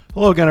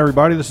Hello again,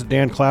 everybody. This is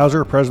Dan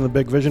Klauser, president of the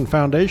Big Vision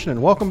Foundation,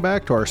 and welcome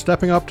back to our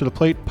Stepping Up to the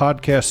Plate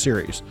podcast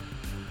series.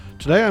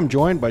 Today I'm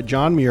joined by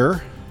John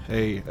Muir,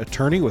 an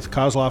attorney with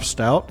Kozloff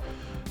Stout,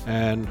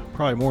 and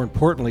probably more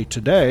importantly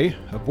today,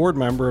 a board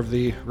member of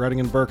the Reading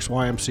and Berks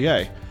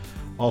YMCA,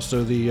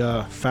 also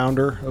the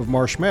founder of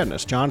March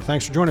Madness. John,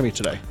 thanks for joining me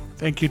today.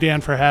 Thank you, Dan,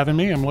 for having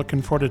me. I'm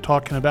looking forward to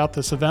talking about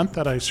this event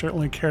that I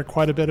certainly care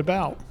quite a bit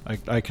about.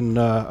 I can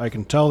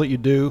tell that you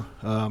do.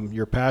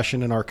 Your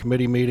passion in our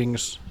committee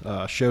meetings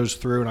shows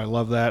through, and I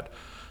love that.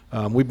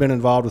 We've been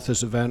involved with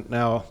this event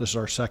now. This is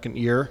our second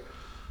year,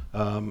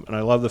 and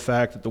I love the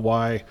fact that the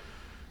Y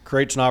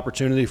creates an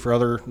opportunity for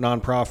other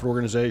nonprofit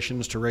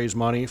organizations to raise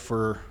money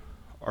for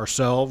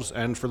ourselves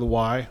and for the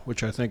Y,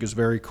 which I think is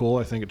very cool.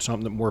 I think it's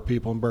something that more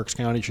people in Berks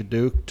County should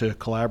do to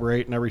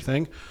collaborate and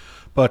everything.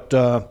 But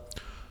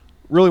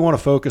really want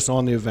to focus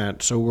on the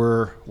event. So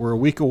we're a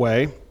week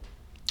away,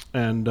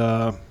 and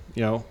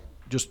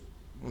just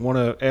want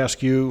to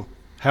ask you,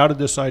 how did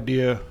this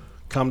idea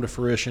come to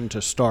fruition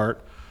to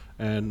start,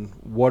 and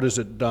what has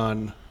it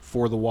done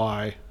for the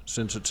Y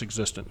since its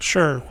existence?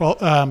 Sure. Well,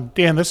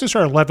 Dan, this is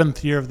our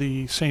 11th year of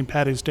the St.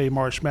 Patty's Day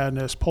March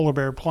Madness Polar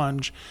Bear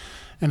Plunge,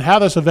 and how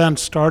this event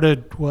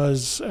started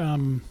was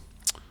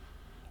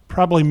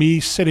probably me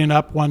sitting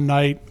up one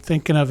night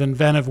thinking of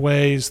inventive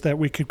ways that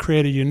we could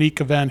create a unique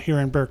event here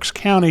in Berks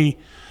County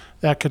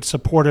that could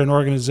support an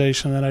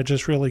organization that I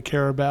just really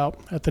care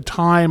about. At the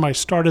time I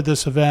started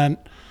this event,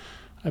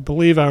 I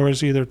believe I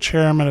was either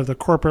chairman of the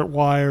corporate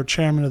Y or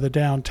chairman of the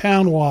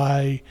downtown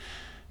Y,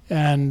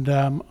 and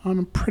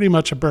I'm pretty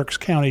much a Berks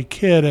County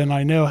kid, and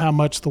I know how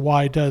much the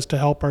Y does to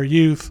help our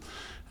youth,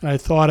 and I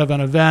thought of an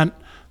event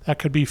that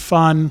could be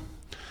fun,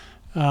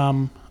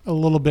 a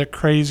little bit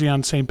crazy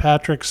on St.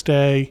 Patrick's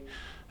Day.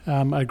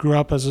 I grew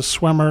up as a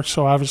swimmer,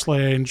 so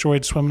obviously I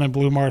enjoyed swimming in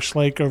Blue Marsh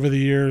Lake over the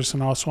years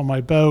and also on my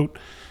boat.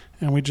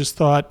 And we just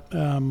thought,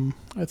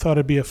 I thought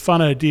it'd be a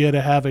fun idea to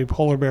have a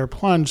polar bear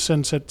plunge,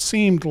 since it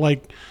seemed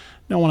like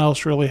no one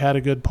else really had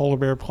a good polar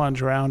bear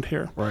plunge around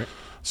here. Right.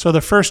 So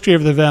the first year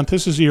of the event,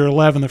 this is year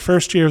 11, the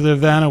first year of the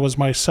event, it was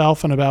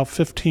myself and about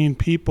 15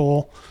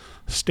 people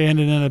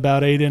standing in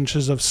about 8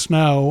 inches of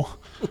snow,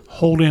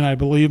 holding, I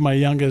believe, my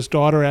youngest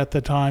daughter at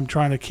the time,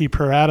 trying to keep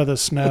her out of the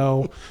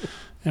snow.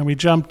 And we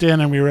jumped in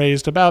and we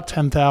raised about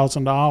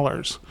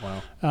 $10,000.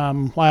 Wow.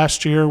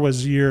 Last year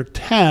was year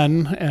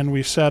 10, and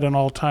we set an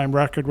all-time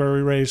record where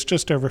we raised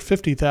just over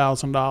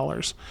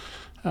 $50,000.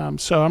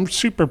 So I'm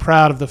super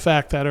proud of the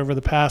fact that over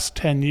the past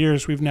 10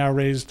 years, we've now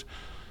raised,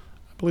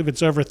 I believe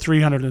it's over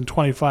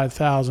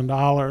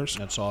 $325,000.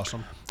 That's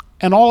awesome.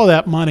 And all of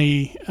that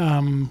money,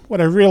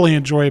 what I really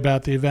enjoy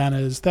about the event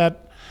is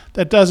that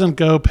doesn't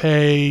go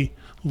pay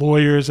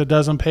lawyers, it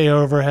doesn't pay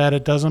overhead,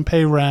 it doesn't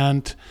pay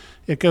rent.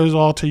 It goes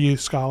all to youth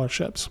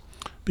scholarships.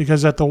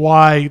 Because at the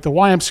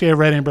YMCA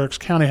Reading and Berks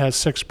County has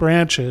 6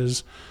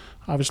 branches,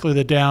 obviously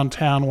the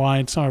downtown Y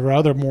and some of our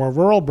other more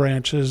rural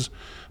branches,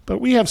 but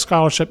we have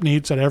scholarship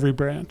needs at every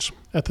branch.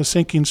 At the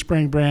Sinking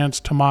Spring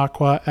branch,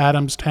 Tamaqua,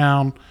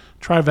 Adamstown,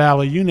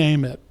 Tri-Valley, you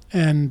name it.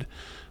 And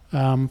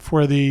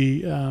for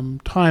the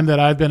time that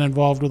I've been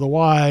involved with the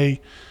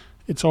Y,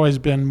 it's always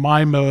been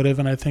my motive,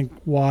 and I think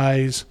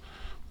Y's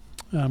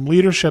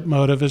leadership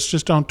motive is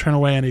just don't turn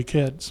away any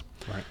kids.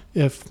 Right.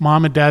 If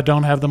mom and dad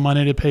don't have the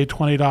money to pay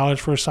 $20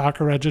 for a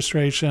soccer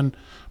registration,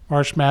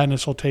 March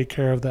Madness will take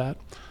care of that.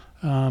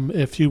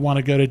 If you want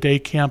to go to day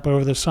camp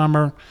over the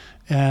summer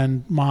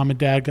and mom and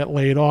dad got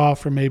laid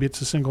off, or maybe it's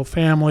a single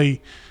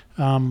family,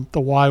 the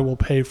Y will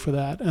pay for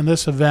that. And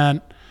this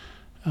event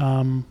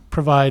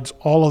provides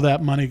all of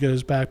that money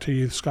goes back to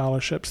youth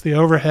scholarships. The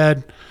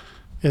overhead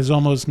is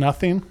almost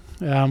nothing.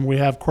 We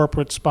have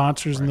corporate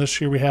sponsors, and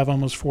this year we have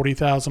almost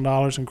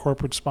 $40,000 in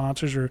corporate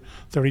sponsors, or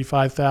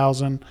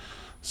 $35,000.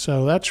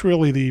 So that's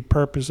really the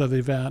purpose of the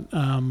event.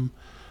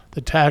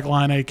 The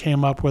tagline I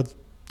came up with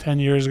 10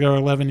 years ago or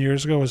 11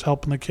 years ago was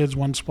helping the kids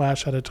one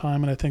splash at a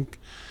time, and I think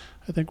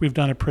we've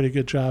done a pretty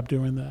good job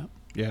doing that.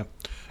 Yeah,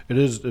 it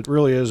is. It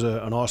really is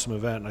an awesome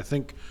event. And I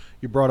think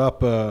you brought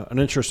up an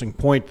interesting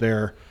point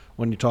there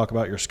when you talk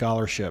about your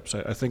scholarships.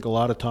 I think a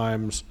lot of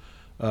times,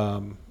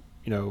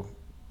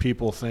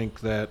 people think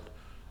that,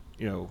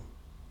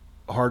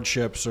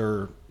 hardships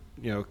are,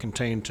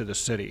 contained to the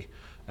city,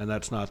 and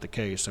that's not the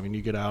case. I mean,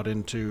 you get out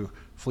into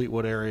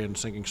Fleetwood area and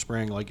Sinking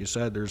Spring, like you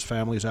said, there's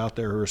families out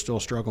there who are still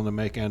struggling to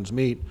make ends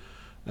meet,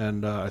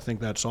 and I think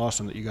that's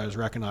awesome that you guys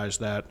recognize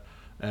that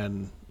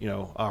and,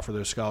 offer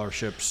those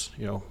scholarships,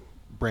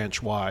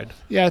 branch wide.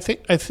 Yeah, I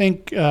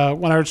think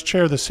when I was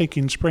chair of the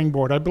Sinking Spring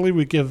Board, I believe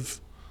we give,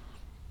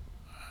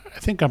 I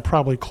think I'm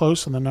probably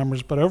close in the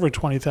numbers, but over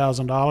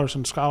 $20,000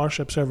 in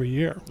scholarships every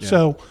year. Yeah.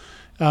 So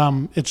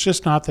it's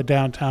just not the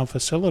downtown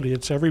facility.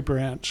 It's every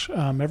branch.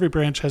 Every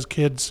branch has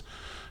kids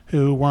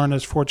who weren't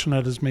as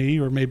fortunate as me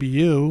or maybe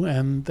you,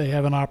 and they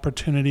have an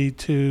opportunity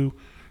to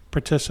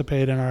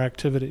participate in our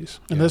activities.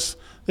 And Yeah.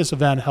 this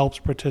event helps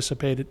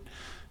participate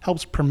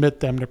helps permit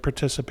them to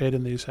participate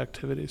in these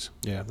activities.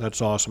 Yeah,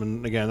 that's awesome.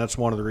 And again, that's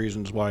one of the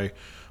reasons why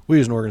we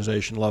as an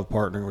organization love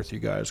partnering with you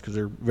guys, because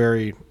they're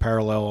very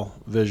parallel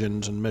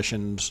visions and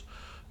missions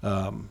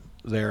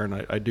there.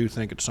 And I do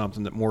think it's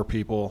something that more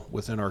people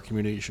within our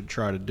community should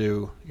try to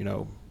do,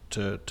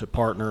 to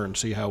partner and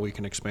see how we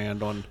can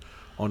expand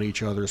on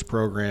each other's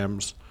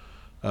programs.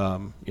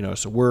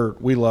 So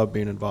we love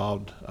being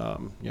involved.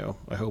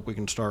 I hope we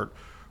can start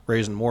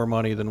raising more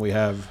money than we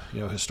have,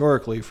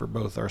 historically for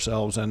both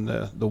ourselves and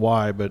the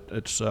Y. But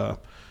it's,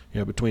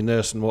 between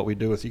this and what we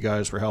do with you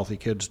guys for Healthy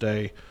Kids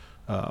Day,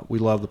 we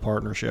love the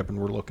partnership, and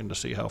we're looking to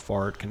see how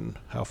far it can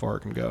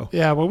go.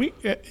 Yeah, well,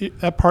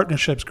 that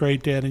partnership's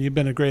great, Dan, and you've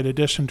been a great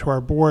addition to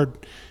our board.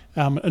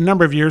 A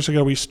number of years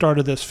ago, we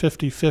started this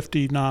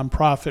 50-50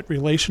 nonprofit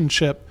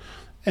relationship,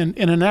 and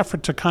in an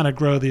effort to kind of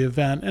grow the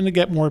event and to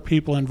get more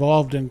people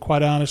involved. And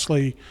quite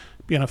honestly,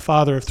 being a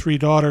father of 3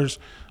 daughters,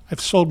 I've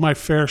sold my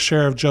fair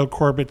share of Joe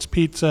Corbett's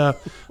Pizza.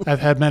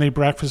 I've had many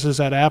breakfasts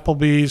at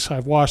Applebee's.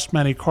 I've washed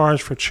many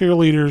cars for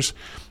cheerleaders.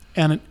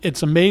 And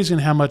it's amazing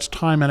how much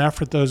time and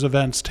effort those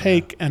events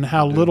take, and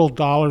how little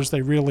dollars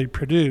they really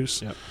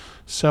produce. Yep.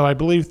 So I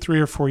believe 3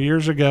 or 4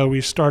 years ago,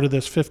 we started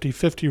this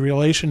 50-50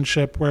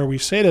 relationship where we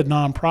say to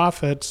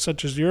nonprofits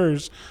such as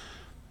yours,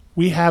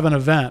 we have an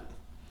event.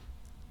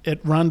 It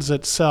runs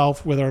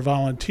itself with our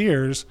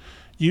volunteers.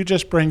 You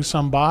just bring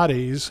some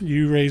bodies,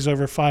 you raise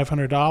over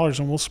 $500,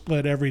 and we'll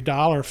split every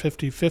dollar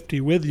 50-50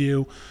 with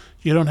you.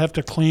 You don't have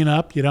to clean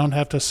up. You don't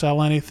have to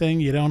sell anything.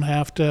 You don't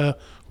have to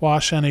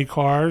wash any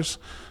cars.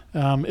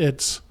 I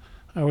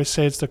always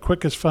say it's the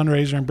quickest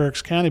fundraiser in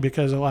Berks County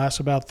because it lasts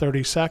about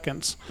 30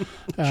 seconds,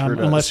 Sure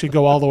does. unless you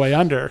go all the way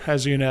under,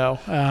 as you know.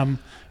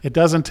 It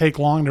doesn't take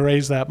long to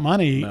raise that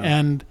money, No.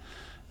 and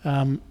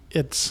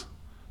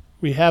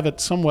we have it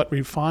somewhat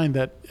refined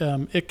that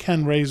it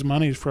can raise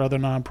money for other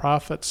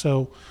nonprofits.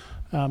 So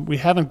we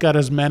haven't got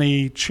as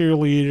many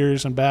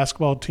cheerleaders and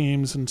basketball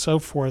teams and so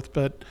forth,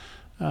 but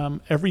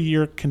every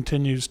year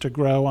continues to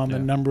grow on the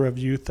number of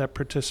youth that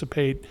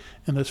participate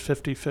in this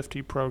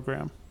 50-50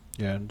 program.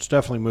 Yeah, it's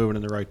definitely moving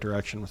in the right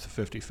direction with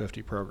the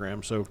 50-50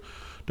 program. So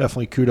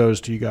definitely kudos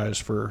to you guys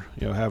for,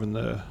 having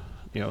the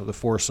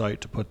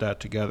foresight to put that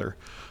together.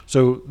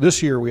 So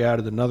this year we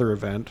added another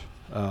event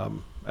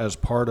as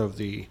part of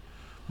the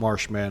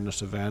Marsh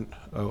Madness event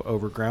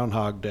over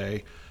Groundhog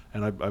Day.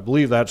 And I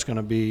believe that's going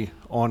to be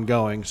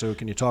ongoing. So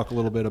can you talk a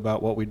little bit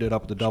about what we did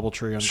up at the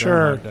Doubletree on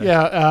Groundhog Day?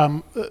 Yeah.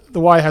 The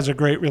Y has a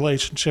great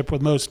relationship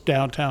with most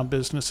downtown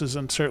businesses,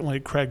 and certainly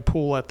Craig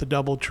Poole at the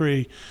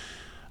Doubletree.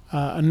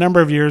 A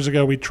number of years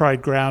ago, we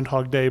tried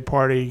Groundhog Day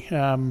party.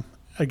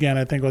 Again,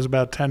 I think it was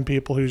about 10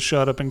 people who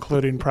showed up,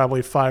 including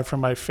probably 5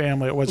 from my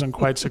family. It wasn't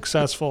quite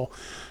successful.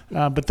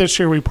 But this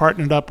year we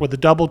partnered up with the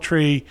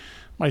Doubletree.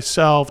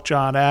 Myself,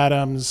 John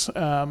Adams,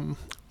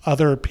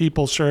 other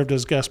people served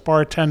as guest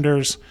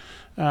bartenders.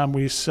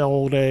 We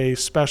sold a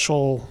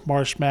special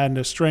Marsh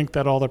Madness drink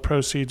that all the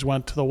proceeds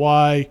went to the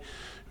Y.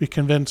 We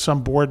convinced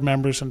some board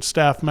members and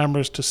staff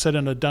members to sit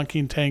in a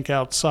dunking tank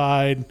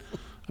outside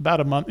about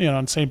a month,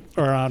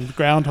 on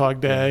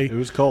Groundhog Day. It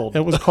was cold. It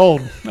was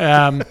cold.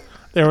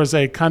 There was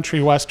a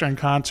country western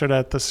concert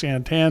at the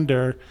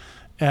Santander,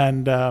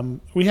 and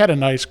we had a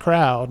nice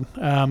crowd.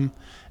 And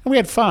we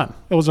had fun.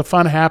 It was a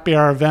fun happy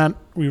hour event.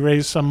 We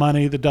raised some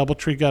money. The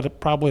Doubletree got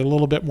probably a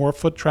little bit more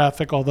foot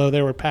traffic, although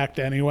they were packed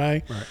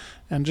anyway. Right.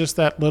 And just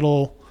that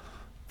little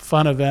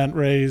fun event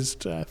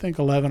raised, I think,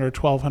 $1,100 or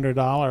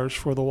 $1,200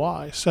 for the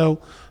Y.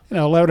 So,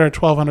 $1,100 or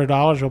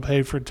 $1,200 will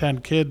pay for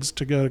 10 kids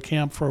to go to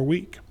camp for a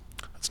week.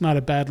 It's not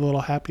a bad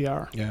little happy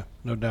hour. Yeah,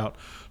 no doubt.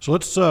 So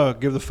let's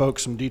give the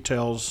folks some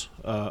details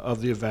of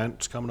the event.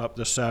 It's coming up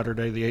this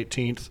Saturday, the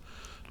 18th.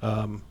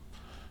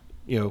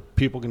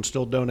 People can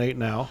still donate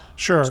now.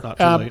 Sure. It's not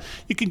too late.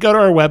 You can go to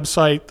our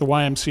website, the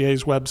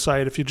YMCA's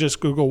website. If you just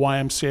Google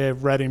YMCA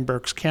of Reading,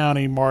 Berks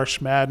County, Marsh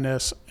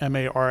Madness,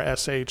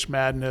 MARSH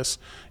Madness,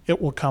 it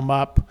will come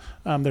up.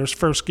 There's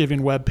first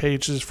giving web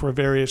pages for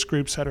various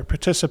groups that are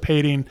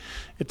participating.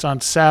 It's on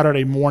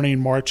Saturday morning,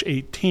 March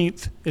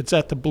 18th. It's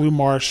at the Blue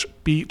Marsh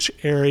Beach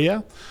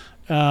area.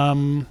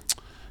 The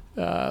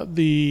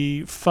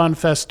fun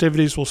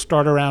festivities will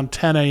start around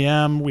 10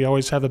 a.m. We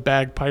always have a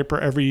bagpiper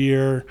every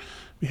year.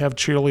 We have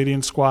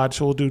cheerleading squads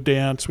who will do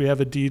dance. We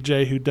have a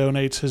DJ who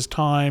donates his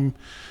time.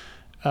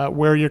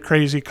 Wear your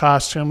crazy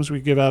costumes.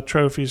 We give out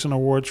trophies and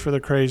awards for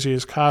the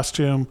craziest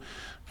costume.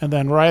 And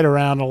then right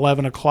around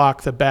 11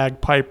 o'clock, the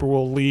bagpiper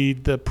will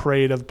lead the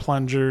parade of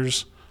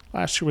plungers.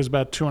 Last year was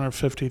about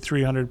 250,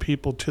 300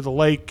 people to the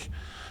lake.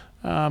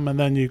 And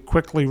then you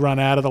quickly run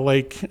out of the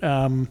lake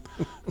to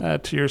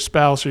your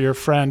spouse or your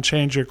friend,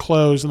 change your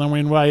clothes, and then we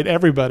invite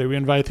everybody. We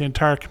invite the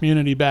entire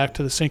community back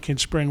to the Sinking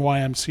Spring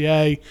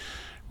YMCA,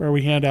 where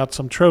we hand out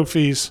some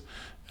trophies,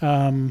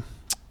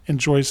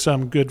 enjoy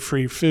some good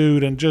free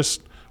food, and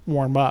just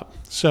warm up.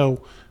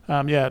 So,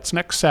 it's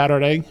next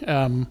Saturday,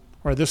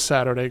 or this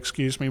Saturday,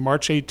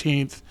 March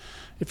 18th.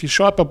 If you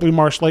show up at Blue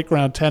Marsh Lake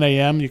around 10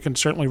 a.m., you can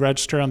certainly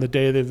register on the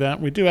day of the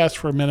event. We do ask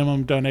for a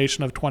minimum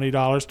donation of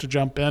 $20 to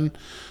jump in.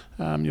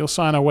 You'll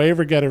sign a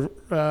waiver, get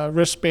a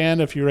wristband.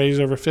 If you raise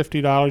over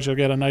 $50, you'll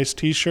get a nice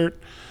T-shirt,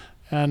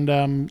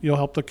 and you'll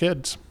help the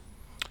kids.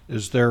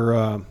 Is there,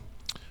 I don't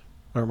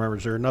remember,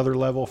 is there another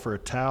level for a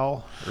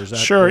towel? Or is that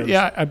Sure,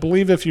 yeah. I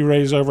believe if you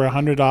raise over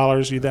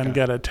 $100, you then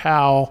get a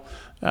towel.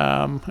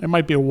 It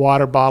might be a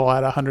water bottle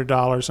at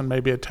 $100, and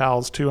maybe a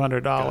towel's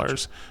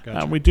 $200.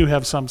 Gotcha. We do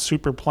have some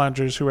super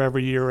plungers who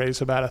every year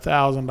raise about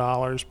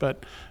 $1,000,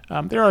 but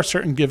there are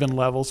certain given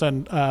levels.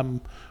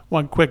 And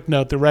one quick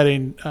note, the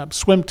Reading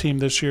swim team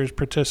this year has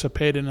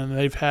participated, and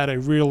they've had a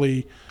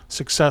really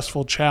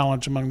successful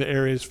challenge among the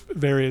area's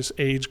various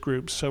age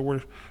groups. So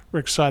we're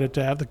excited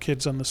to have the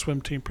kids on the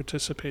swim team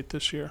participate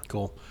this year.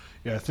 Cool.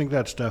 Yeah, I think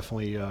that's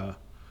definitely,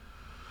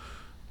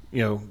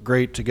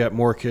 great to get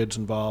more kids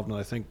involved. And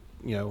I think,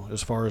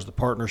 as far as the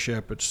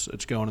partnership,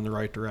 it's going in the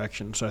right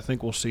direction. So I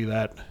think we'll see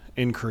that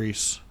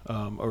increase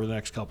over the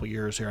next couple of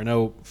years here. I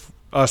know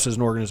us as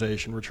an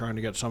organization, we're trying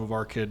to get some of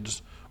our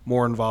kids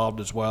more involved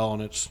as well.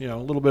 And it's, a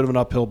little bit of an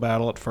uphill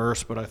battle at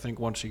first, but I think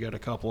once you get a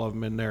couple of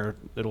them in there,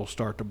 it'll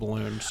start to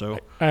balloon. So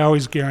I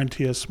always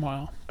guarantee a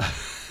smile.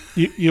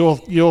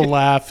 You'll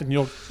laugh, and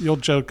you'll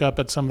joke up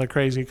at some of the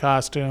crazy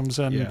costumes,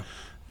 and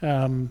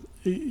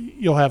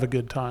you'll have a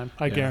good time.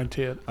 I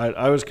guarantee it.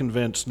 I was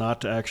convinced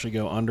not to actually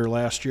go under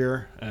last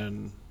year,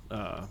 and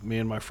me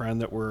and my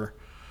friend that were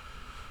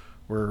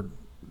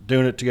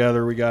doing it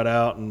together, we got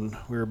out, and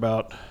we were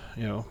about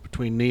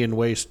between knee and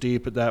waist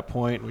deep at that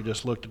point. We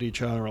just looked at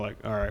each other and we're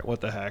like, all right,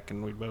 what the heck?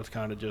 And we both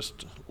kind of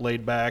just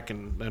laid back,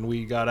 and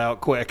we got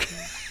out quick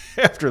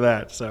after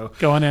that. So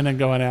going in and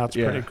going out's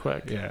pretty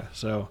quick. Yeah.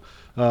 So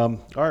all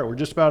right, we're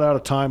just about out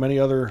of time. Any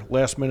other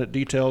last minute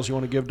details you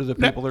want to give to the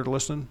people that are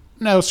listening?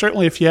 No,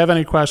 certainly. If you have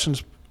any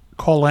questions,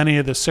 call any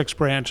of the 6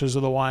 branches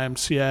of the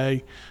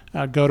YMCA.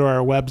 Go to our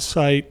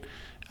website.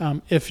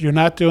 If you're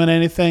not doing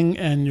anything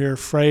and you're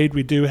afraid,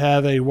 we do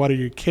have a What Are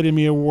You Kidding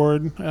Me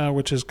award,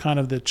 which is kind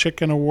of the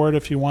chicken award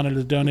if you wanted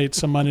to donate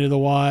some money to the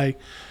Y.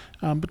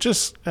 But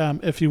just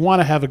if you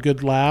want to have a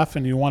good laugh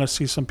and you want to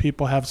see some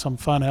people have some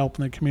fun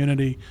helping the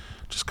community,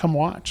 just come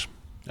watch.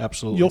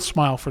 Absolutely. You'll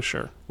smile for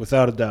sure.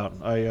 Without a doubt.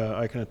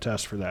 I can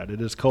attest for that. It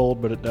is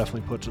cold, but it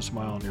definitely puts a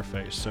smile on your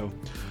face. So,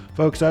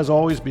 folks, as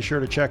always, be sure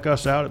to check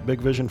us out at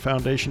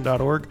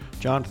bigvisionfoundation.org.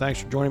 John,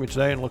 thanks for joining me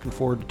today, and looking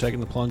forward to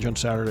taking the plunge on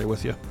Saturday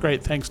with you.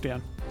 Great. Thanks,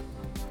 Dan.